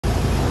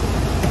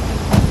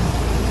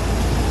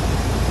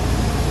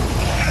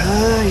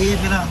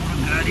बेला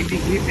हाम्रो गाडी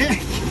बिग्रिए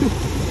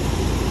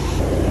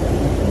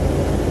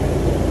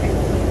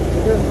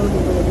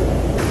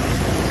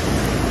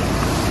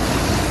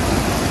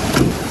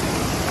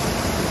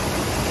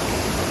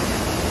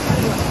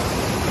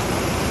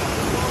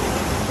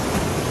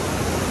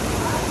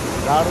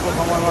जाडोको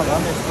समयमा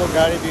झन् यस्तो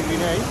गाडी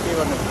बिग्रिने है के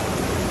गर्ने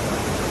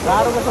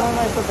जाडोको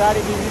समयमा यस्तो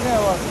गाडी बिग्रिने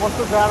अब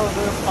कस्तो जाडो हुन्छ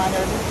यो पानी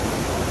अहिले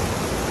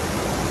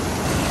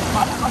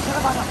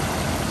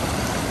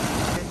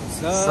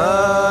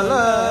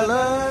सललको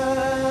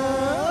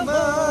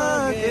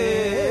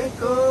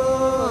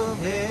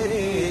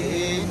फेरि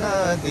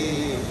नदी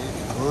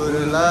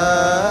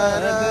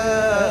उर्लार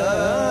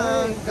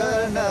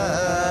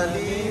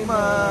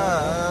कर्णालीमा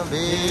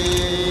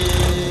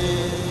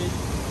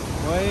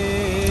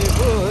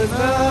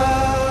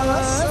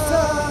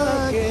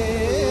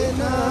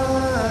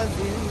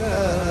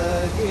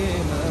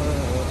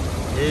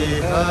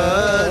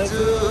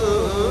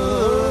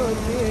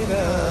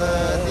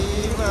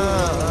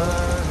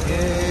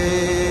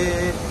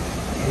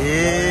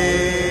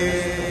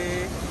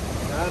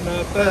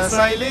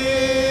कसैले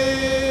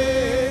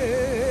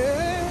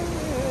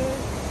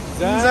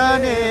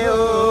जाने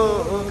हो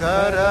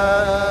घर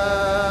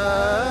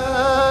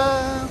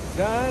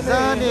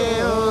जाने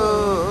हो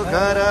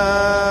घर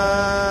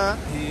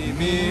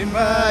तिमी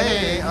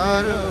बाहे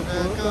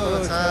अरूको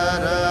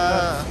छारा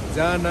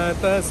जान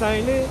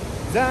तसैले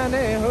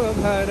जाने हो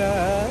घर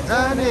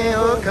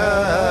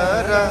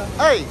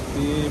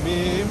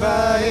तिमी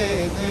बाहे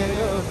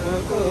तेरो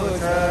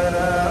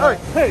छारा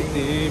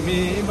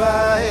तिमी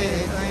बाहे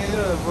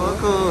तेरो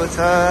बोको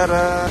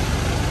छारा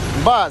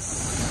बस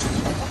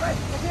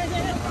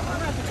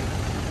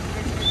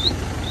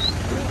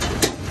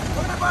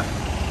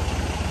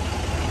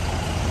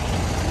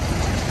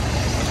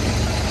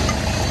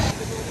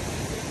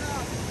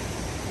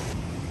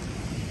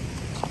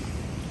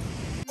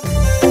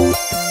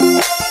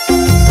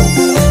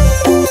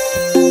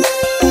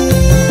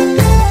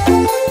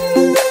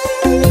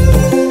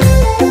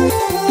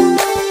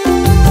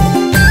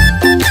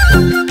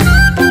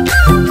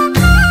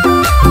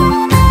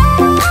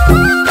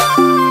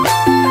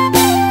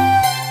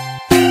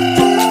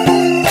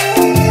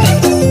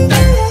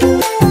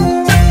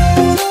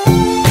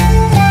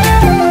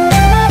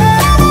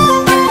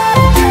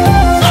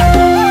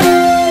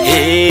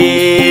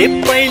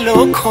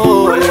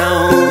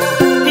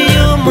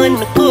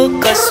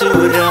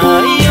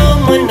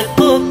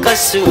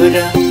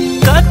कसुरा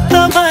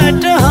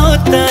कताबाट हो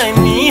त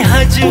नि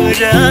हजुर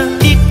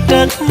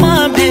टिकटकमा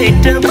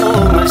भेट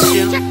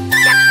बस्यो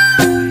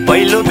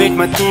पहिलो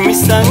भेटमा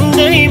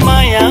तिमीसँगै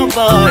माया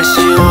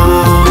बस्यो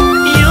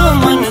यो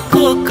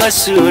मनको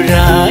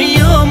कसुरा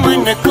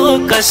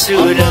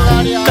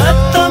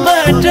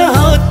कताबाट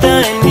हो त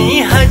नि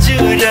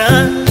हजुर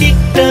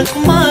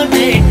टिकटकमा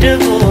भेट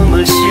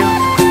बस्यो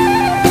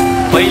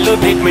पहिलो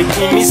भेटमा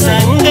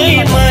तिमीसँगै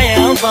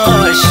माया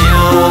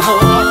बस्यो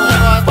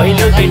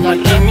पहिलो भेटमा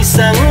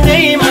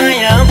तिमीसँगै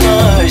माया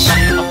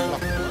बस्यो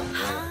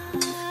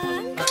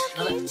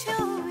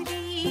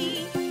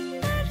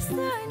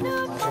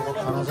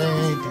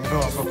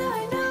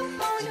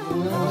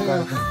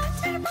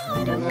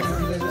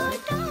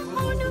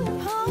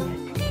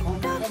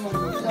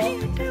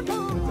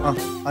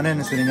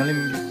अनि सुनिङले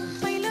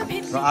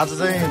र आज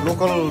चाहिँ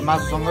लोकल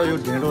मासुसँग यो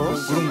ढेँडो हो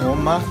गुरुङ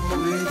होममा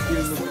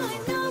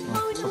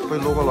सबै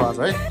लोकल हो आज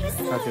है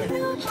साथीहरू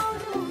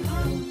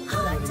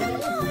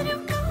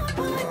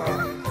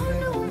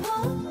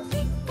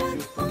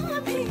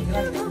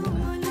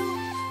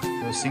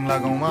सिङ्ला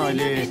गाउँमा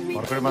अहिले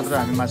भर्खरै मात्र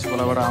हामी माछी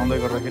खोलाबाट आउँदै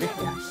गर्दाखेरि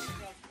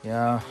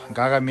यहाँ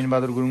गागा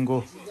मिनबहादुर गुरुङको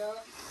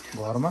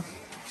घरमा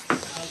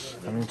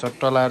हामी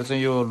चट्ट लाएर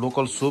चाहिँ यो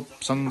लोकल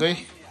सुपसँगै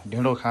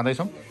ढेँडो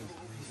खाँदैछौँ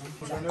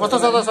कस्तो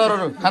छ त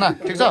सरहरू खाना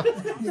ठिक छ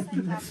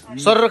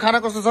सरहरू खाना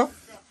कस्तो छ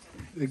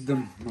एकदम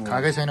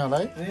खाएकै छैन होला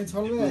है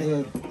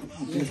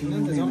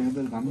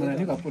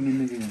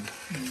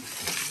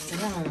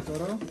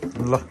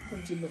ल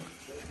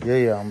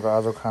यही हो हाम्रो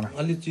आज खाना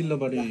अलि चिल्लो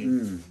बढी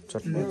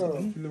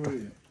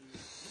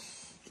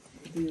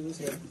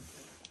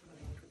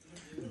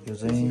यो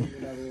चाहिँ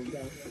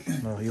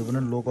यो पनि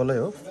लोकलै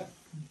हो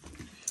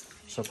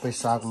सबै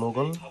साग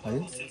लोकल है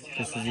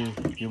त्यसपछि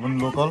यो पनि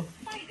लोकल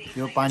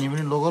यो पानी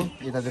पनि लोकल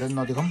यतातिर पनि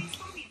नदेखाउँ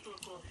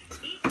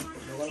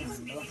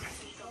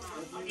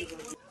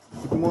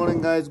good morning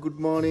guys good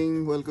morning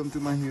welcome to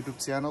my YouTube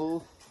channel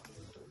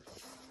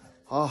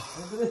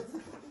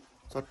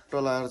चट्ट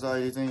लगाएर चाहिँ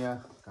अहिले चाहिँ यहाँ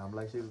घाम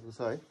लागिसकेको छ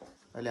है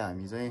अहिले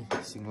हामी चाहिँ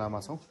सिङ्लामा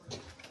छौँ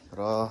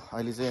र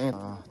अहिले चाहिँ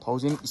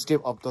 1000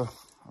 स्टेप अफ द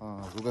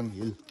रुगाङ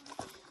हिल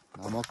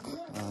नामक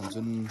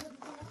जुन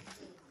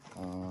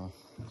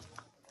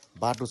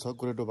बाटो छ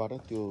गोरेटो बाटो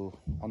त्यो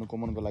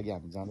अनुगमनको लागि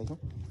हामी जाँदैछौँ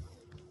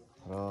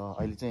र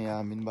अहिले चाहिँ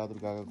यहाँ मिनबहादुर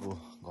काकाको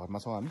घरमा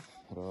छौँ हामी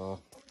र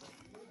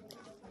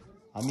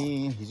हामी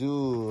हिजो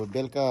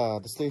बेलुका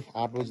त्यस्तै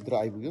 8 बजीतिर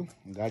आइपुग्यौँ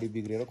गाडी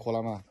बिग्रेर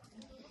खोलामा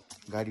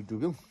गाडी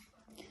डुब्यौँ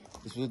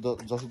त्यसपछि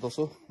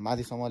जसोतसो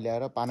माथिसम्म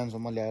ल्याएर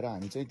पाननसम्म ल्याएर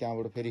हामी चाहिँ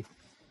त्यहाँबाट फेरि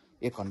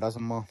 1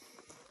 घन्टासम्म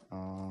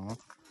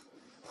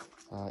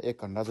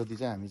 1 घण्टा जति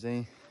चाहिँ हामी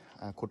चाहिँ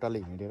खुट्टाले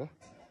हिँडेर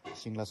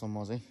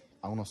सिङ्लासम्म चाहिँ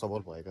आउन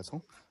सफल भएका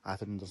छौँ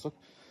आदरणीय दर्शक।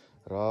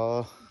 र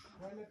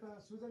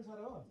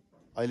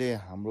अहिले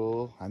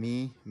हामी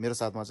मेरो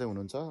साथमा चाहिँ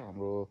हुनुहुन्छ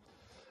हाम्रो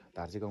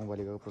धार्जी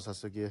गाउँपालिकाको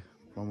प्रशासकीय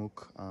प्रमुख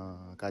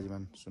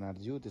काजीमान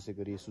सुनारज्यू, त्यसै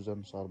गरी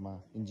सुजन शर्मा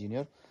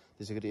इन्जिनियर,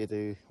 त्यसै गरी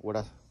यतै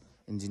वडा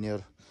इन्जिनियर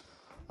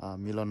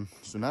मिलन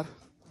सुनार,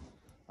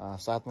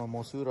 साथमा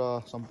म छु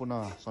र सम्पूर्ण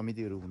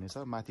समितिहरू हुनेछ।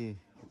 माथि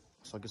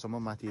सकेसम्म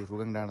माथि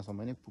रुगाङ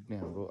डाँडासम्म नै पुग्ने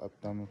हाम्रो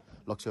एकदम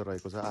लक्ष्य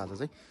रहेको छ। आज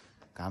चाहिँ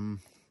घाम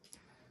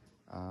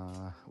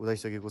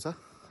उदाइसकेको छ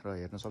र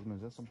हेर्न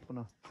सक्नुहुन्छ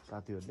सम्पूर्ण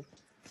साथीहरूले।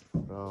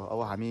 र अब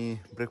हामी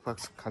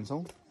ब्रेकफास्ट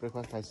खान्छौँ।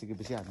 ब्रेकफास्ट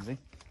खाइसकेपछि हामी चाहिँ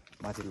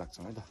माथि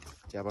लाग्छौँ है त।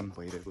 चियापान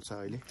भइरहेको छ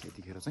अहिले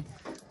यतिखेर चाहिँ।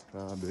 र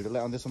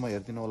भिडियोलाई अन्त्यसम्म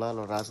हेरिदिनु होला।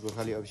 र राज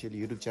गोर्खाली अफिसियल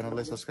युट्युब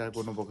च्यानललाई सब्सक्राइब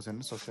गर्नुभएको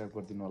छैन सब्सक्राइब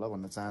गरिदिनु होला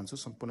भन्न चाहन्छु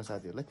सम्पूर्ण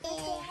साथीहरूलाई।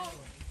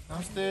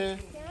 नमस्ते,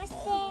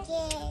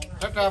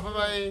 Tata, by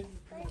by,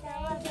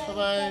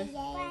 by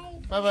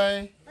by, by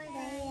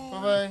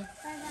by,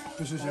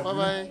 by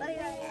by.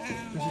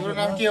 तिम्रो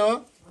नाम के हो?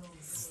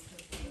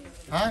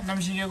 नाम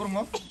सिंह गुरुङ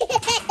हो?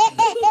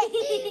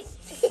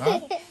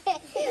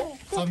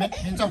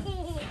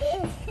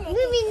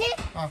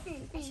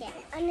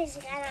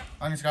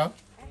 अनुष्का हो?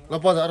 ल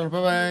बजार,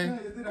 बाई बाई,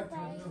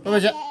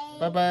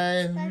 बाई बाई।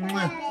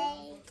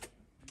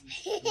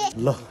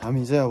 ल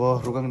हामी चाहिँ अब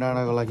रुगाङ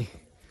डाँडाको लागि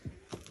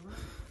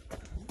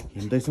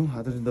हिँड्दैछौँ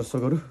आदरणीय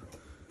दर्शकहरू।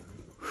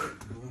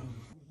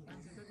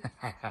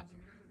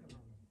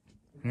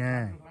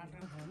 यहाँ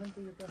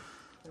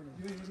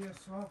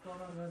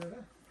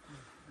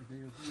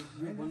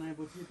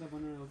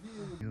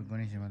यो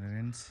गणेश हिमाल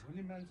रेन्ज,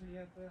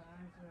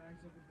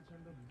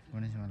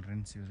 गणेश हिमाल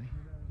रेन्ज यो चाहिँ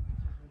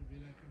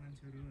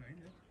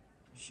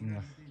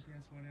सिङ्ला।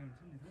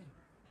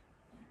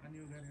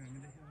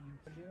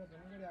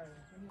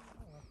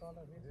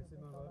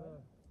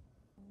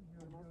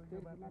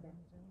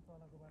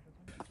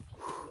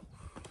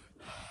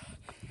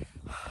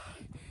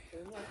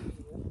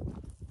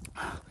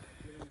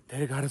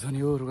 धेरै गाह्रो छ नि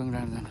यो रुगाङ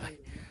डाँडा जानलाई,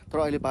 तर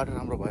अहिले बाटो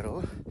राम्रो भएर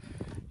हो।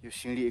 यो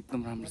सिँढी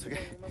एकदम राम्रो छ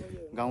क्या,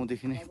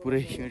 गाउँदेखि नै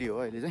पुरै सिँढी हो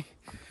अहिले चाहिँ।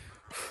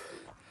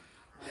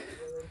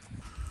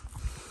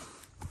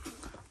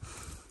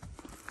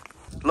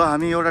 ल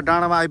हामी एउटा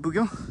डाँडामा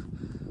आइपुग्यौँ।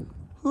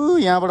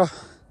 यहाँबाट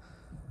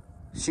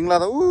सिङ्ला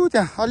त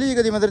त्यहाँ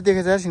अलिकति मात्रै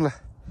देखेछ यार सिङ्ला।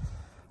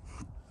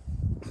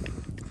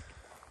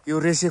 यो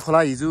रेसे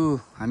खोला हिजो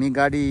हामी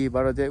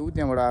गाडीबाट चाहिँ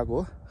त्यहाँबाट आएको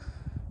हो।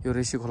 यो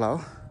रेसे खोला हो।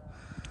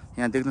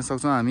 यहाँ देख्न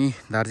सक्छौँ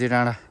हामी धार्जे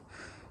डाँडा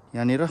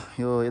यहाँनिर।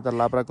 यो यता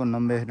लाप्राको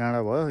नम्बे डाँडा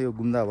भयो, यो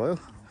गुम्दा भयो।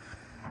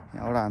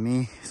 यहाँबाट हामी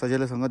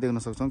सजिलैसँग देख्न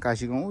सक्छौँ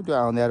काशी गाउँ त्यो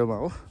अँध्यारोमा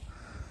हो।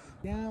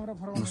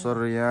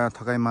 सर यहाँ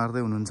थकाइ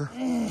मार्दै हुनुहुन्छ।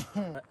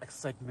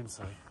 एक्साइटमेन्ट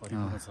छ,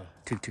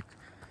 ठिक ठिक।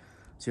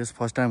 चेस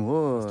फर्स्ट टाइम हो,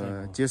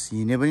 चेस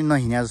हिँडे पनि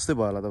नहिँडे जस्तै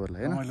भयो होला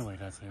तपाईँहरूलाई होइन?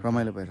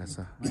 रमाइलो भइरहेछ।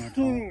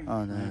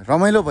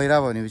 रमाइलो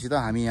भइरहेको भनेपछि त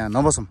हामी यहाँ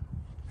नबसौँ,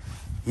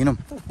 हिँडौँ।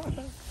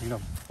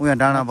 यहाँ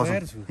डाँडा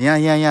बसौँ।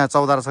 यहाँ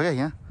चौधार छ क्या,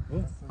 यहाँ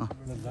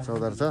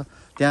चौधार छ।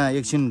 त्यहाँ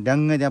एकछिन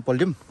ड्याङ्गै त्यहाँ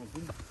पल्ट्यौँ।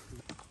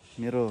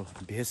 मेरो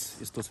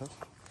भेष यस्तो छ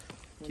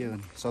के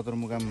भने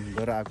सदरमुकाम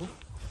गएर आएको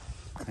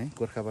है,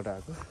 गोर्खाबाट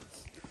आएको।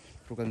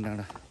 रुगाङ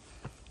डाँडा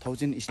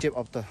 1000 स्टेप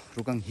अफ द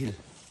रुगाङ हिल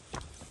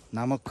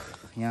नामक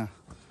यहाँ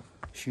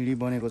सिँढी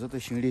बनेको छ।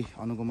 त्यो सिँढी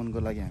अनुगमनको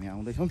लागि हामी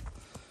आउँदैछौँ।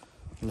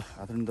 ल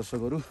आदरणीय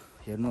दर्शकहरू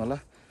हेर्नु होला।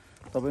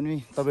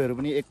 तपाईँहरू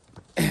पनि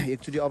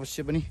एकचोटि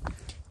अवश्य पनि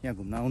यहाँ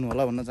घुम्न आउनु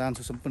होला भन्न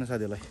चाहन्छु सम्पूर्ण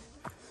साथीहरूलाई।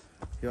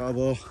 यो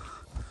अब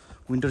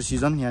विन्टर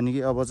सिजन यानि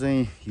कि अब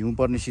चाहिँ हिउँ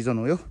पर्ने सिजन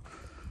हो यो।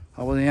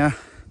 अब यहाँ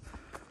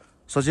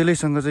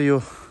सजिलैसँग चाहिँ यो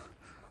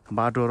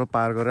बाटोहरू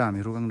पार गरेर हामी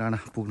रुगाङ डाँडा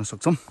पुग्न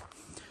सक्छौँ।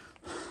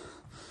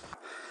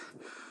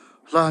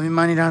 ल हामी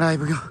मानी डाँडा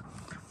आइपुग्यौँ।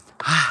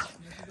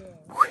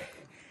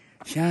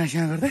 स्याहाँ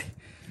गर्दै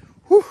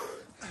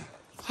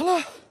हेलो।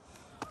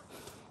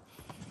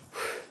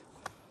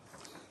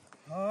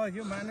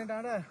 यो माने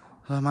डाँडा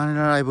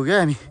आइपुग्यो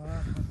हामी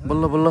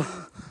बल्ल बल्ल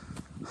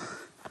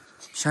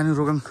सानो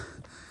रुगाङ।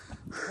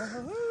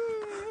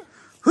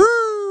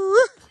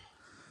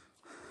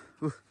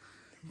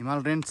 हिमाल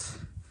रेन्ज।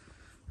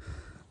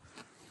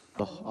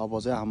 अब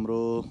चाहिँ हाम्रो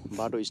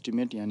बाटो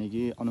इस्टिमेट यानि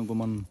कि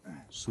अनुगमन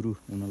सुरु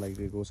हुन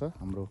लागिरहेको छ।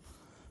 हाम्रो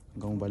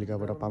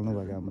गाउँपालिकाबाट पाल्नु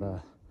भएको हाम्रा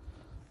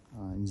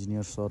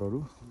इन्जिनियर सरहरू,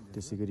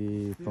 त्यसै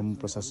गरी प्रमुख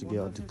प्रशासकीय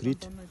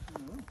अधिकृत,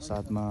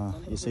 साथमा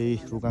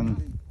यसै रुगाङ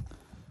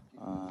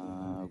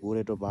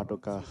गोरेटो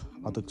बाटोका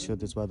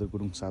अध्यक्ष तेजबहादुर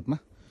गुरुङ साथमा।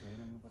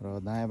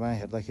 र दायाँ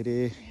बायाँ हेर्दाखेरि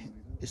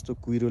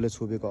यस्तो कुहिरोले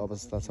छोपेको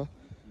अवस्था छ।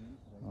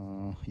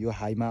 यो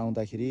हाईमा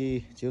आउँदाखेरि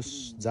चाहिँ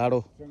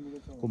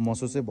जाडोको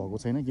महसुस चाहिँ भएको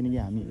छैन, किनकि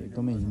हामी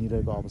एकदमै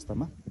हिँडिरहेको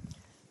अवस्थामा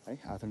है।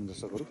 आदरणीय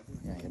दर्शकहरू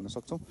यहाँ हेर्न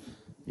सक्छौँ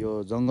यो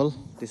जङ्गल।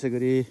 त्यसै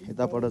गरी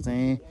यताबाट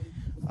चाहिँ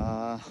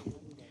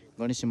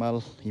गणेश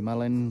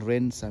हिमालयन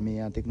रेन्ज हामी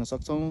यहाँ देख्न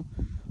सक्छौँ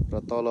र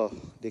तल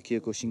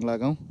देखिएको सिङ्ला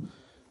गाउँ।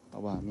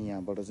 अब हामी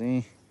यहाँबाट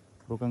चाहिँ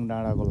रुगाङ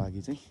डाँडाको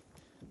लागि चाहिँ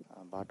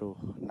बाटो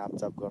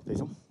नापचाप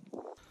गर्दैछौँ।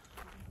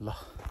 ल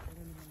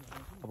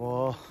अब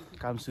अब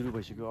काम सुरु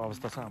भइसक्यो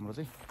अवस्था छ हाम्रो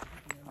चाहिँ।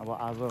 अब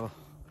आज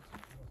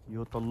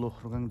यो तल्लो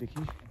रुगाङदेखि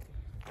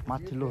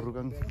माथिल्लो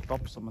रुगाङ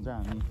टपसम्म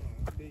चाहिँ हामी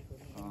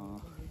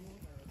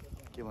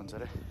के भन्छ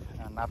अरे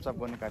नापचाप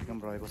गर्ने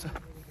कार्यक्रम रहेको छ।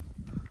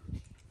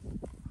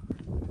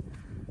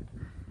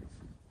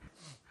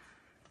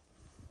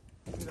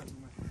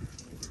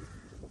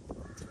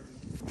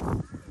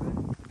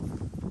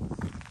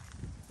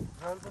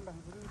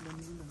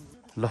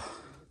 ल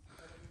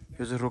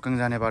यो चाहिँ रुगाङ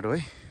जाने बाटो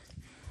है।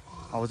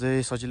 अब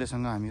चाहिँ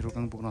सजिलैसँग हामी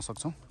रुगाङ पुग्न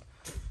सक्छौँ।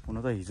 हुन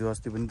त हिजो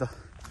अस्ति पनि त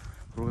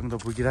रुगाङ त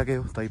पुगिरहेकै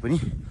हो, तैपनि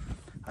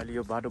अहिले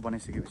यो बाटो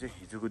बनाइसकेपछि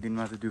हिजोको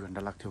दिनमा चाहिँ 2 घन्टा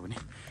लाग्थ्यो भने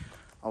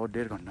अब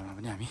 1.5 घन्टामा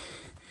पनि हामी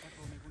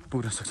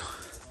पुग्न सक्छौँ।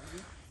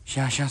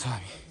 स्याहाँ छ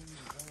हामी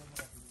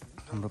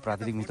हाम्रो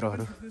प्राविधिक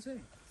मित्रहरू।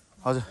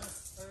 हजुर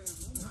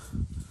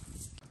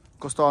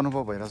कस्तो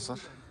अनुभव भइरहेछ सर?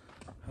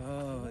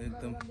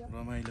 एकदम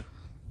रमाइलो।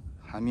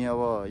 हामी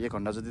अब 1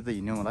 घन्टा जति त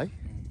हिँड्यौँ होला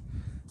है।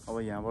 अब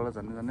यहाँबाट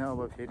झन्डै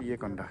अब फेरि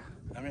 1 घन्टा।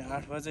 हामी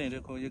 8 बजे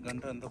हिँडेको 1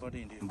 घन्टा अन्तबाट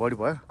हिँड्यौँ। बढी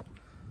भयो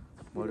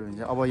बढी हुन्छ।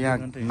 अब यहाँ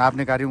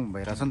नाप्ने कार्य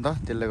भइरहेछ नि त,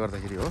 त्यसले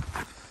गर्दाखेरि हो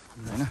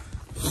होइन।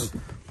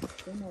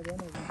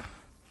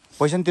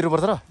 पैसा नि तिर्नु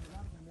पर्छ र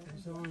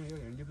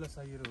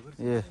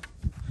ए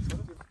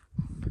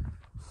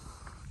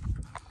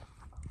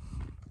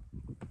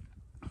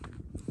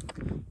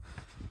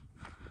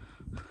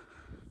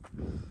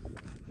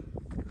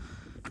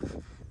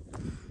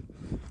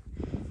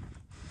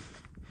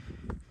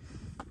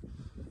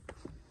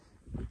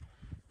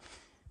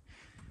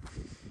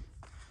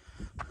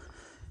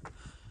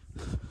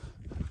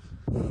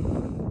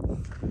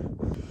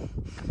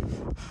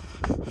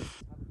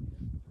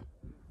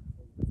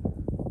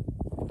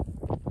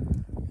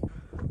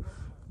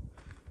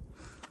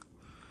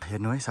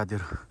हेर्नु है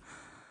साथीहरू,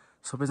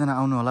 सबैजना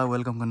आउनु होला,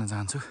 वेलकम गर्न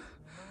चाहन्छु।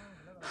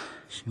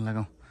 सिङ्ला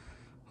गाउँ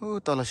ऊ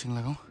तल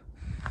सिङ्ला गाउँ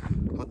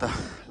उता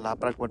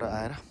लाप्राकबाट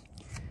आएर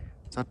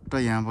चट्ट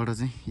यहाँबाट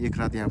चाहिँ 1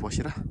 रात यहाँ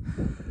बसेर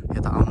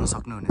यता आउन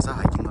सक्नुहुनेछ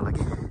हाइकिङको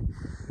लागि।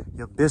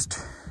 यो बेस्ट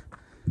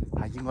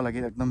हाइकिङको लागि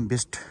एकदम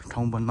बेस्ट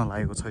ठाउँ बन्न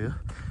लागेको छ यो।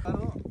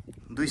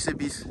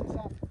 220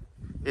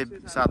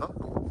 सात हो।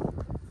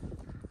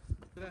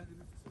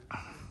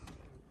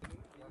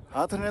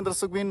 आदरणीय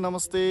दर्शकबिन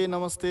नमस्ते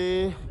नमस्ते।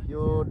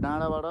 यो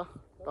डाँडाबाट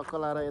टक्क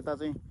लाएर यता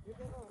चाहिँ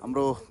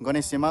हाम्रो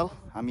गणेश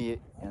हिमाल हामी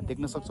यहाँ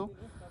देख्न सक्छौँ।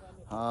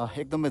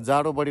 एकदमै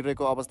जाडो बढिरहेको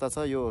अवस्था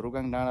छ। यो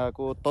रुगाङ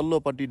डाँडाको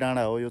तल्लोपट्टि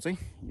डाँडा हो यो चाहिँ।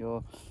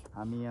 यो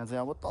हामी यहाँ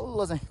चाहिँ अब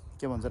तल्लो चाहिँ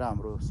के भन्छ र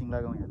हाम्रो सिङ्ला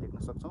गाउँ यहाँ देख्न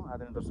सक्छौँ।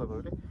 आदरणीय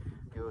दर्शकहरूले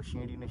यो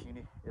सिँढी नै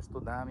सिँढी यस्तो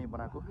दामी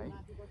बनाएको है,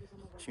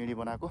 सिँढी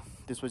बनाएको।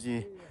 त्यसपछि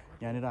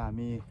यहाँनिर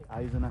हामी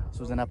आयोजना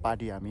सूचना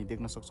पार्टी हामी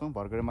देख्न सक्छौँ।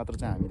 भर्खरै मात्र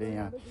चाहिँ हामीले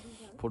यहाँ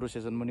फोटो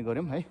सेसन पनि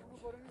गऱ्यौँ है।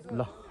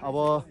 ल अब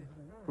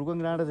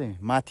रुगाङ डाँडा चाहिँ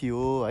माथि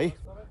हो है।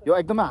 यो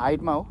एकदमै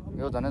हाइटमा हो।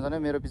 यो झनै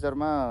मेरो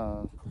विचारमा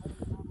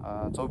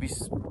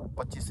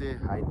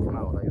 24-25 हाइटमा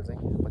होला। यो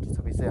चाहिँ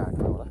 25-26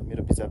 हाइटमा होला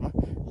मेरो विचारमा।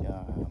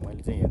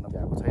 मैले चाहिँ हेर्न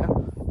पाएको छैन,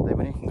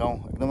 तैपनि गाउँ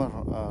एकदमै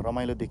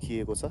रमाइलो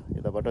देखिएको छ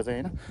यताबाट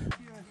चाहिँ होइन।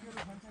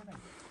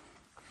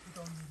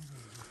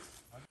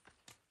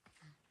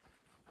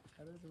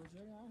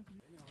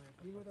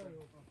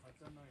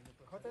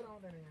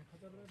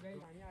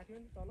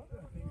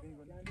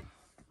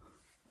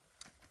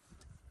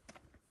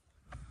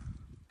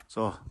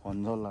 So,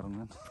 konjol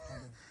larungan.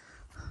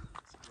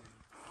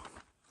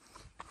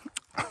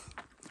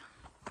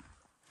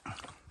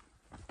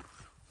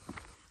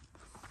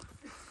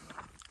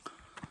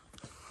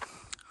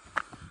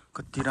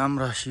 कति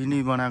राम्रा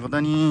सिनी बनाएको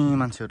त नि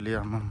मान्छेहरूले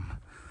आम्म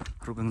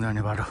रुगाङ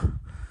जाने बाटो।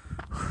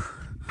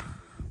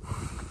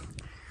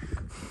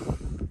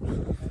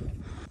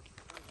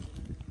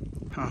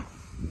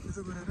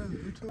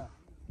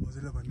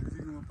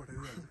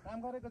 काम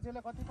गरेको जेले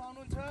कति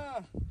पाउनुहुन्छ?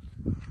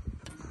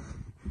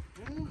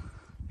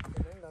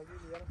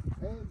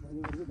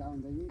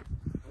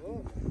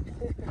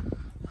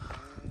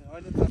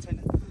 अहिले थाहा छैन।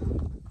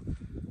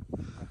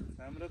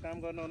 राम्रो काम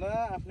गर्नु होला,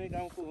 आफ्नै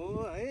गाउँको हो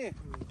है।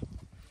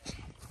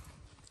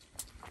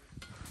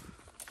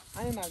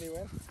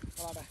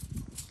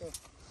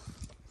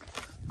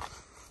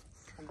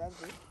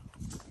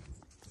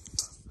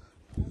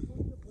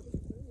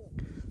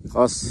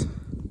 हस्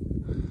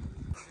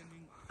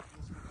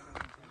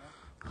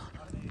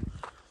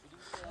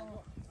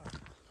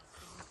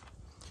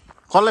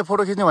कसलाई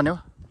फोटो खिच्ने भन्यो?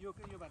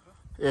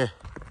 ए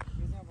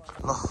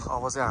ल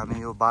अब चाहिँ हामी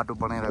यो बाटो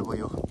बनाइरहेको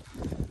यो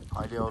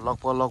अहिले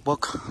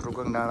लगभग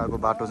रुगाङ डाँडाको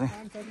बाटो चाहिँ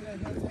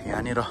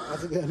यहाँनिर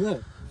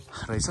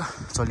रहेछ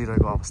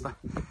चलिरहेको अवस्था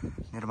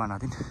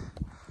निर्माणाधीन।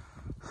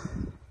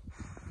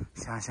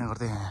 स्याहाँ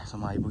गर्दै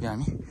यहाँसम्म आइपुग्यो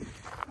हामी।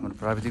 हाम्रो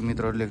प्राविधिक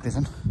मित्रहरू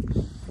लेख्दैछन्।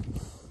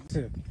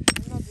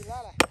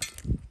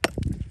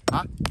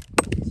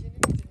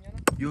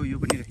 यो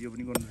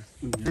पनि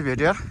गर्नु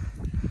भेट्यो यार।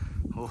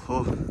 हो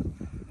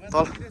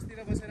तल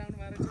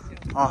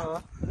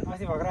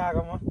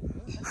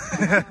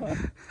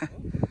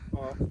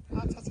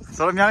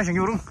Salam yang sing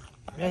urung.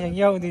 Yang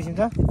jauh di sini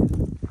tak?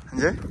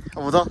 Nggih,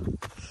 apa to?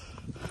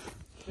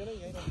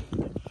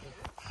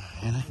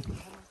 Ini.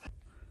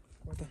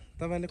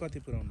 तपाईँले कति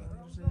पुऱ्याउनु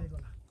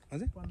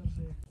हजुर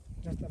 1500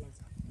 जस्तो लाग्छ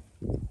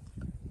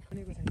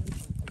भनेको छैन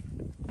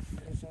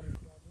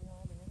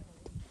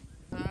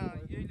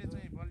यहीले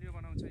चाहिँ बलियो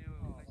बनाउँछ यो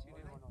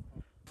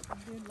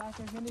लास्ट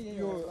पनि यही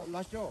हो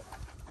लास्ट हो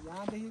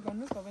यहाँदेखि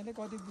गर्नुहोस् तपाईँले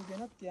कति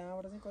पुगेन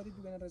त्यहाँबाट चाहिँ कति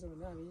पुगेन रहेछ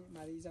भने हामी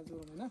माथि हिसाब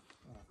गरौँ होइन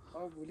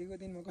अब भोलिको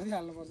दिनमा कति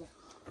हाल्नुपर्छ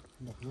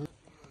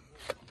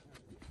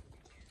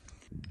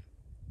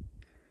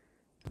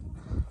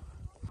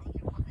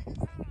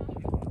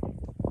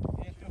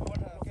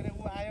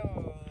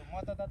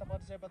मतदाता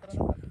परिचय पत्र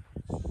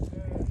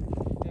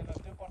त्यो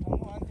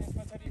पठाउनु अनि त्यस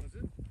पछाडि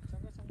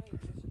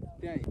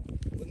त्यहाँ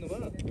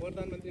बुझ्नुभयो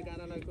प्रधानमन्त्री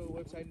कार्यालयको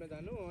वेबसाइटमा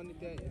जानु अनि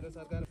त्यहाँ हेर्नु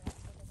सरकार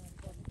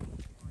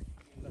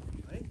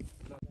है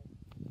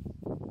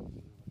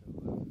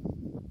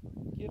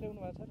के ल्याउनु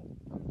भएको छ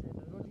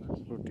र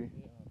रोटी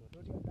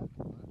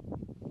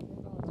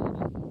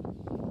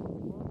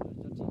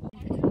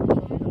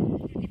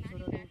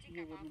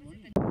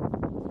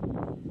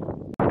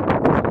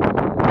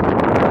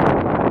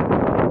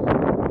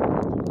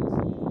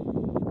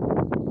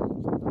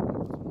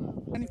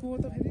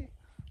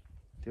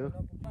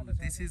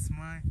This is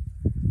my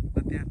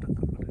त्यहाँ टक्क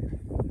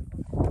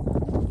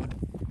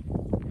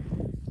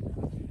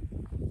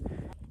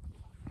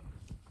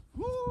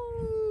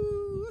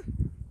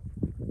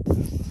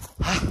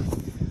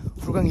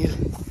रुगाङ हिल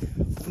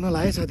पुग्न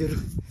लाग्यो साथीहरू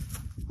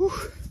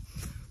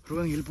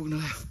रुगाङ हिल पुग्न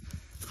लाग्यो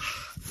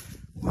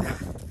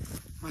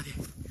माथि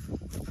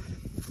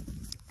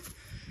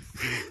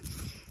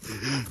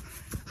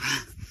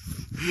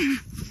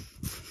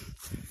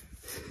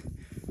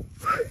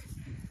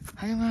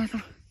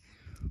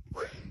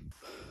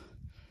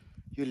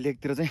यो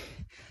लेकतिर चाहिँ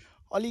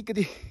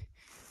अलिकति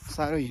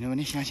साह्रो हिँड्यो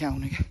भने स्यास्या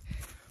आउने क्या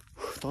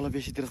तल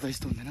बेसीतिर त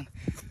यस्तो हुँदैन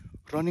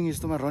रनिङ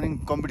यस्तोमा रनिङ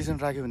कम्पिटिसन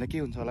राख्यो भने के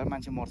हुन्छ होला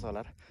मान्छे मर्छ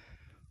होला र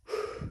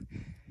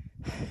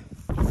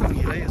रुगाङ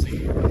हिल है यो चाहिँ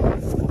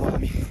अब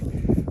हामी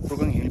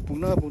रुगाङ हिल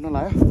पुग्न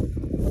लाग्यो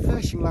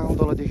सिमला गाउँ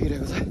तल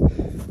देखिरहेको छ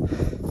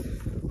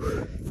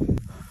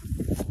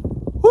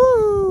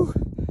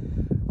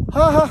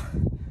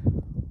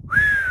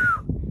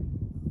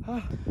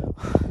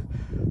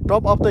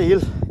top of the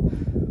hill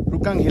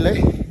रुगाङ hill है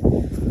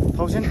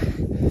 1000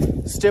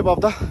 स्टेप अफ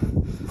द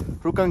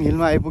रुगाङ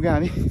हिलमा आइपुग्यो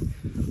हामी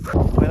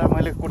पहिला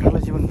मैले कोठाला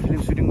जीवन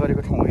फिल्म सुटिङ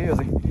गरेको ठाउँ हो यो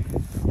चाहिँ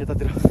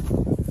यतातिर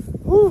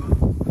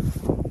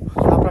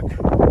लाप्राक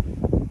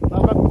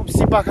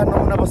कुप्सी पाखा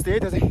नमुना बस्थे है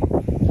त्यो चाहिँ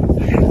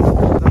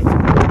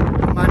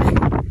माने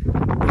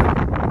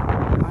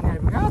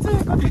आइपुग्यो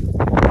कति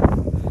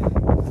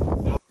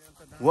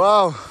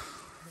वाउ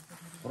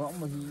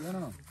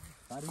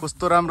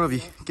कस्तो राम्रो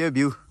के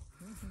भ्यू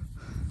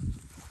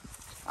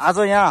आज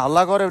यहाँ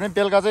हल्ला गऱ्यो भने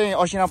बेलुका चाहिँ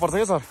असिना पर्छ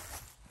क्या सर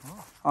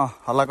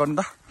हल्ला गर्ने त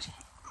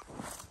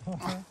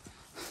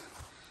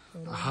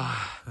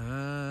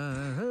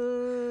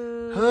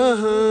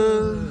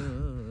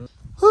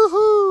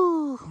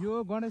यो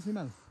गणेश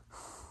हिमाल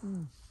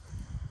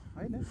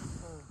हैन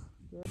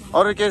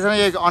अरू के छैन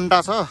यो अन्डा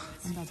छ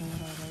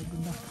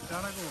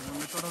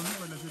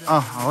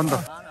हो नि त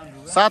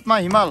साथमा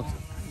हिमाल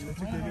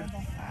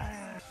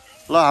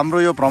ल हाम्रो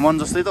यो भ्रमण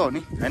जस्तै त हो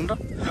नि हैन र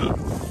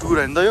टुर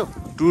हैन त यो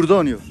टुर त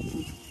हो नि यो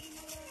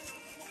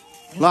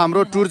ल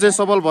हाम्रो टुर चाहिँ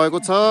सफल भएको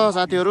छ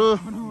साथीहरू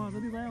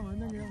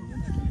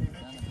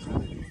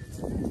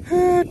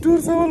टुर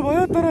सफल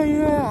भयो तर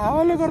यहाँ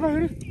हावाले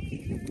गर्दाखेरि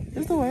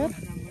यस्तो भयो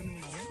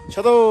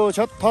छतो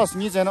छत थस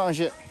मिचेन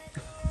असे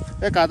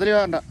ए कादरी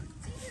अन्डा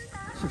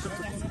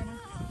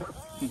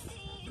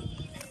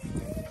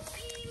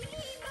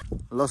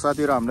ल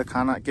साथीहरू हामीले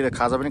खाना के अरे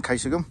खाजा पनि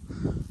खाइसक्यौँ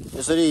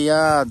यसरी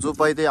यहाँ जो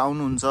पाइदै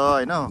आउनुहुन्छ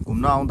होइन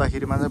घुम्न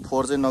आउँदाखेरिमा चाहिँ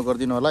फोहोर चाहिँ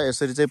नगरिदिनु होला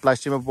यसरी चाहिँ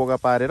प्लास्टिकमा पोका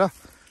पारेर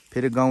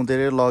फेरि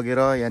गाउँतिर लगेर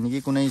यानि कि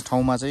कुनै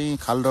ठाउँमा चाहिँ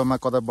खाल्डोमा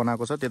कता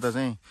बनाएको छ त्यता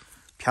चाहिँ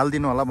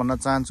फ्यालिदिनु होला भन्न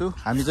चाहन्छु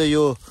हामी चाहिँ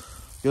यो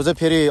चाहिँ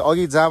फेरि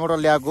अघि जहाँबाट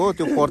ल्याएको हो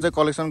त्यो फोहोर चाहिँ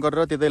कलेक्सन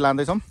गरेर त्यतै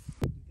लाँदैछौँ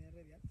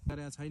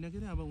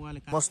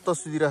मस्त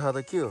सुतिरहेको त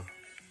के हो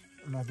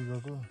माथि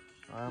गएको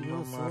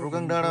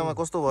रुगाङ डाँडामा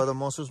कस्तो भयो त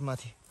महसुस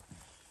माथि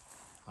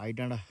हाइट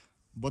डाँडा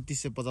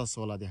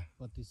 3250 होला त्यहाँ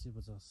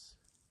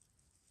 3250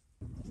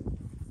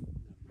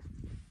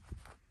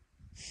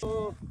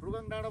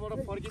 रुगाङ डाँडाबाट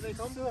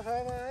फर्किँदैछौँ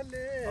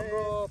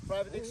हाम्रो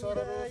प्राविधिक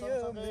सरहरू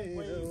सँगसँगै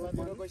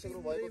साथीहरू गइसक्नु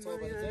भएको छ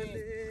भने चाहिँ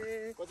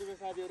कतिपय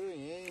साथीहरू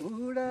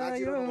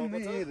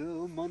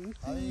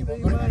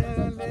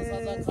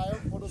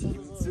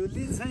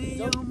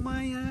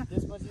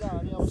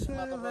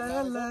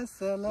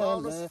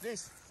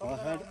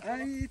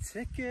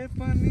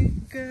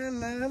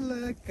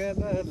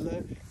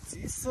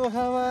चिसो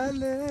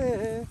हावाले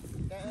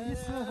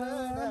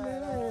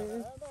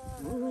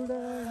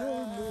उडायो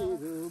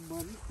मेरो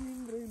मन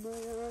तिम्रै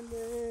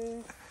मायाले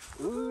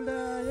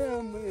उडायो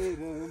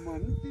मेरो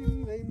मन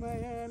तिम्रै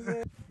मायाले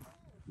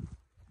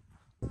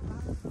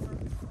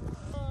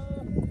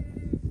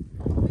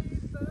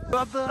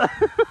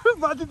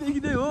माथि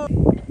देखिँदै हो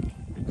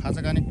खाजा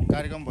खाने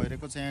कार्यक्रम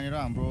भइरहेको छ यहाँनिर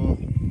हाम्रो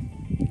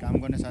काम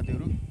गर्ने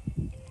साथीहरू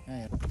यहाँ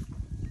हेर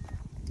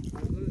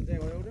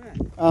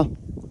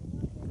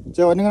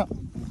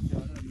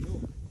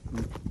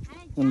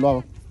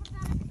ल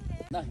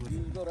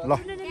ल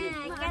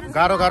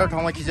गाह्रो गाह्रो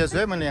ठाउँमा खिचेको छु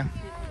है मैले यहाँ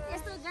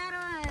यस्तो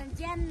गाह्रो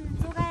ज्यान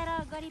जोगाएर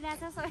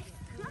गरिरहेछ सबै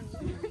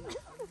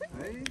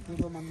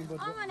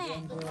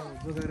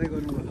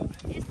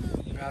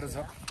गाह्रो छ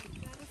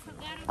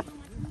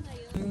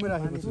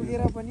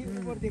जोगेर पनि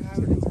उपर देखायो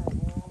भने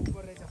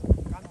उपर रहेछ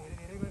काम धेरै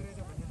धेरै गरिरहेछ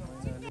भन्ने त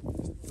हुन्छ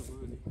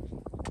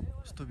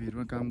यस्तो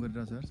भिडमा काम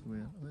गरिरहेछ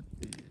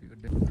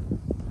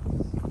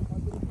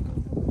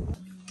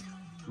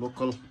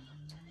लोकल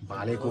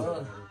भालेको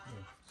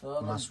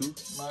मासु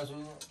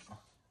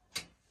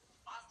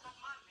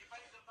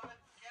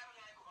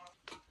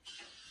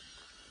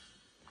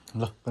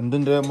ल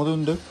भन्दै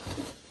मदुन्दै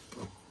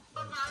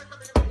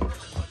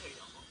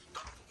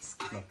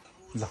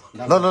ल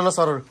ल ल ल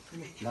सरहरू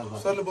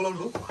सरले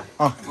बोलाउनु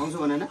आउँछु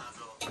भनेन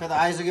कता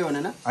आइसक्यो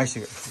भनेन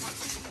आइसक्यो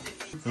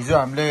हिजो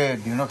हामीले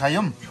ढिँडो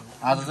खायौँ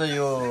आज चाहिँ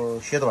यो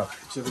सेतो भात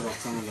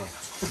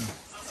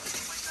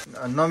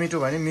नमिठो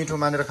भने मिठो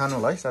मानेर खानु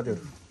होला है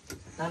साथीहरू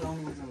दाल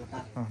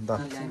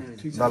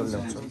दाल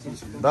ल्याउँछ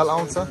दाल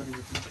आउँछ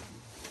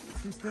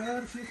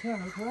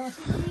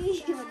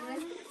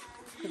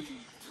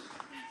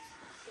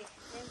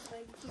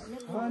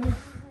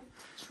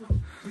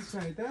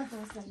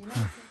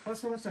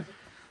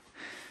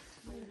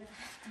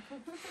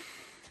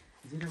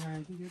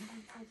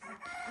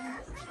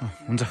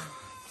हुन्छ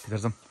भित्र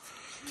जाउँ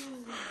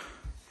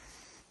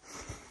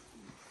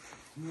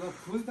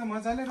फुल त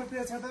मजाले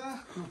रोपिएको छ त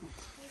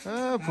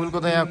फुलको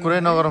त यहाँ कुरै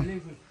नगरौँ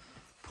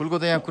फुलको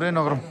त यहाँ कुरै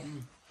नगरौँ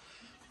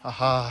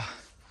आहा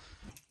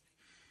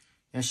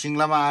यहाँ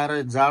सिङ्लामा आएर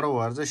जाडो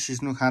भएर चाहिँ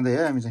सिस्नु खाँदै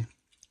है हामी चाहिँ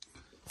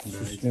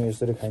सिस्नु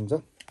यसरी खाइन्छ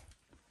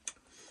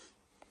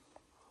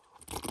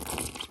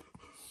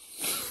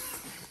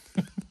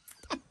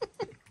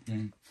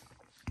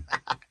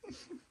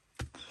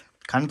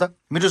खानु त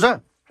मिठो छ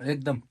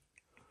एकदम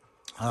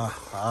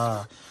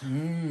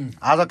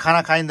आज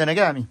खाना खाइँदैन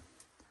क्या हामी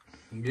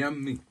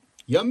यम्मी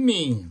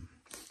यम्मी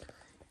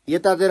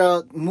यतातिर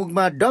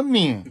मुखमा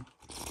डम्मी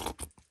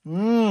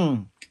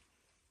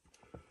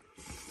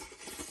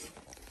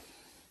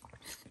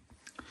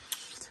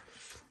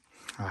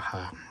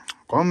आहा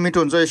कम मिठो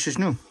हुन्छ यो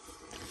सिस्नु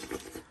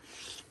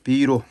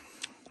पिरो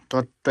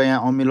टट्ट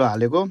यहाँ अमिलो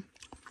हालेको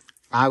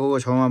आगोको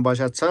छेउमा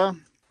बसेको छ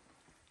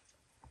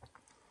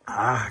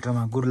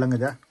आटामा गुर्लाङ्गे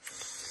जा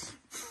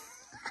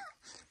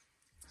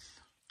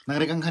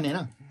नागरिक खाने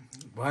होइन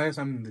भयो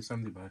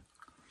सम्झी भयो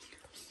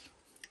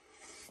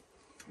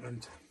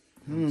हुन्छ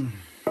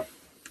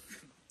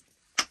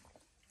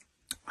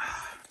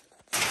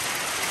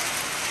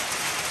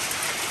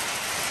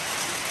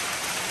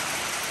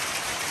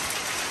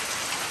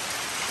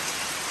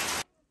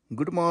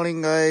good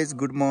morning guys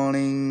good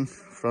morning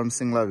from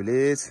Singla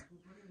village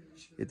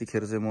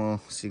यतिखेर चाहिँ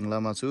म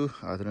सिङ्लामा छु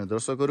आदरणीय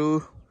दर्शकहरू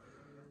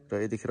र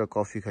यतिखेर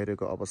कफी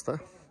खाइरहेको अवस्था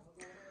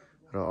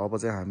र अब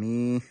चाहिँ हामी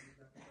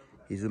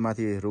हिजो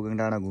माथि रोगङ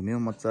डाँडा घुम्यौँ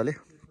मजाले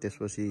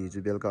त्यसपछि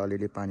हिजो बेलुका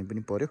अलिअलि पानी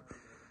पनि पर्यो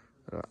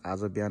र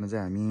आज बिहान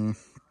चाहिँ हामी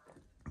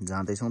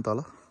जाँदैछौँ तल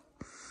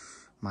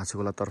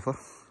माछुकोलातर्फ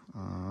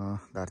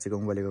धार्ची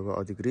गाउँपालिकाको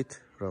अधिकृत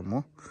र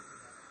म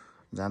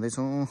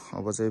जाँदैछौँ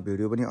अब चाहिँ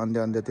भिडियो पनि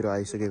अन्त्यतिर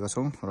आइसकेका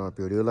छौँ र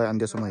भिडियोलाई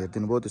अन्त्यसम्म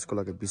हेरिदिनु भयो त्यसको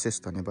लागि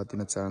विशेष धन्यवाद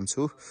दिन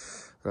चाहन्छु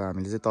र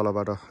हामीले चाहिँ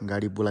तलबाट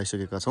गाडी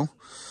बोलाइसकेका छौँ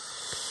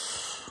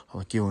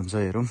अब के हुन्छ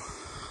हेरौँ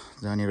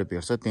जहाँनिर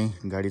भेट्छ त्यहीँ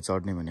गाडी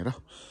चढ्ने भनेर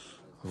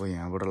अब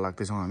यहाँबाट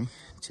लाग्दैछौँ हामी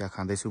चिया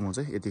खाँदैछु म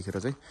चाहिँ यतिखेर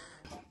चाहिँ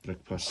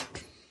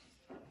ब्रेकफास्ट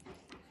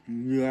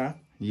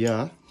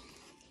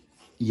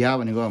या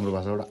भनेको हाम्रो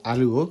भाषाबाट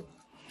आलु हो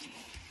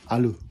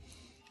आलु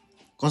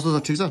कस्तो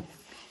छ ठिक छ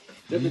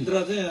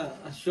भित्र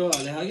चाहिँ स्यो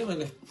हालेको कि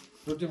मैले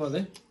रोटीमा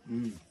चाहिँ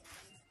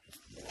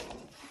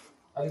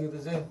अलिकति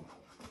चाहिँ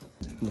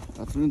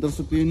आफ्नै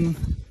दर्शकबिन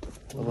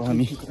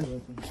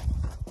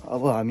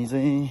अब हामी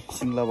चाहिँ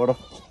सिङ्लाबाट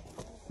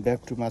ब्याक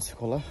टु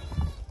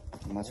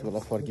माछुखोला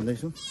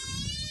फर्किँदैछौँ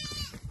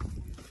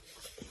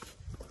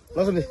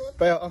ल सुन्दै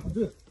पायो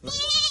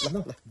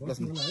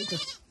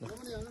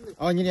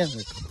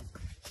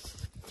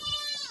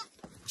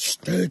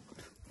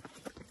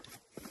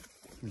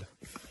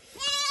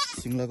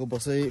सिङ्लाको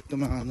बसाइ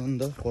एकदमै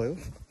आनन्द भयो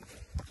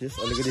यस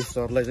अलिकति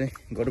सरलाई चाहिँ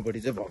गडबडी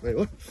चाहिँ भएकै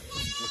हो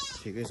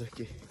ठिकै छ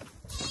के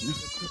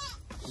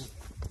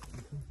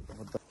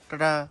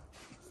टाटा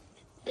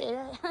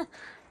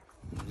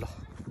ल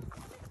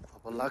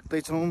अब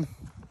लाग्दैछौँ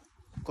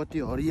कति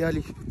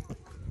हरियाली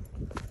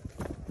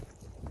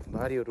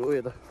बारीहरू हो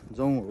यता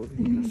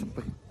जौँहरू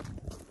सबै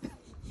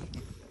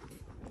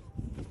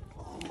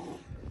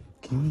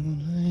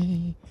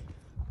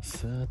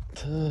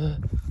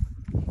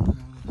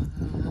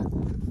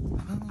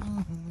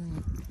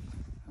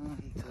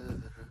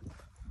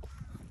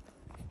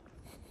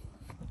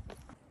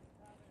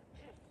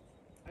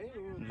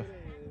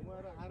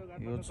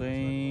यो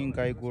चाहिँ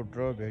गाईकोट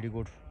र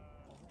भेडीकोट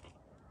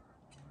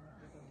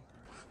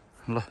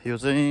ल यो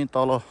चाहिँ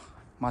तल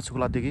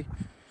माछुखोलादेखि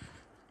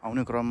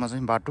आउने क्रममा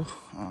चाहिँ बाटो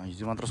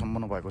हिजो मात्र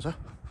सम्पन्न भएको छ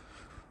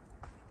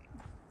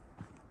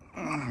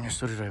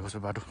यसरी रहेको छ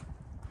बाटो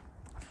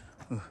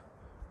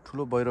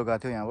ठुलो बहिरो गएको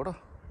थियो यहाँबाट।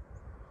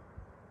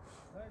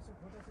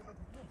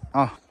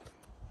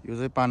 यो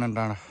चाहिँ पानन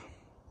डाँडा।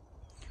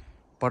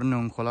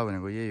 पर्नेउङ खोला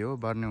भनेको यही हो,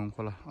 बार्नेउङ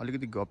खोला।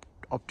 अलिकति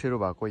अप्ठ्यारो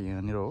भएको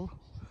यहाँनिर हो,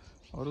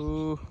 अरू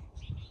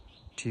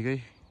ठिकै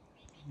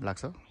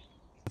लाग्छ।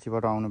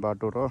 माथिबाट आउने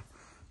बाटो र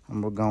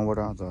हाम्रो गाउँबाट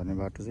झर्ने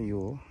बाटो चाहिँ यो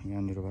हो,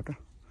 यहाँनिरबाट।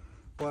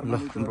 ल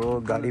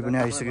हाम्रो गाडी पनि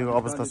आइसकेको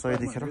अवस्था छ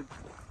यतिखेर।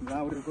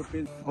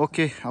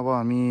 ओके, अब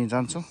हामी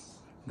जान्छौँ।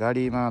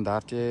 गाडीमा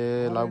धार्टे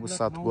लागु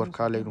 7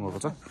 गोर्खा लेख्नुभएको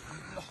छ।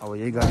 अब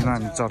यही गाडीमा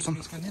हामी चढ्छौँ।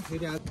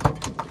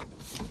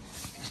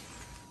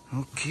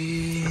 ओके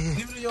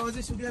यो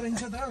अझै सुटिया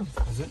रहन्छ त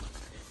हजुर।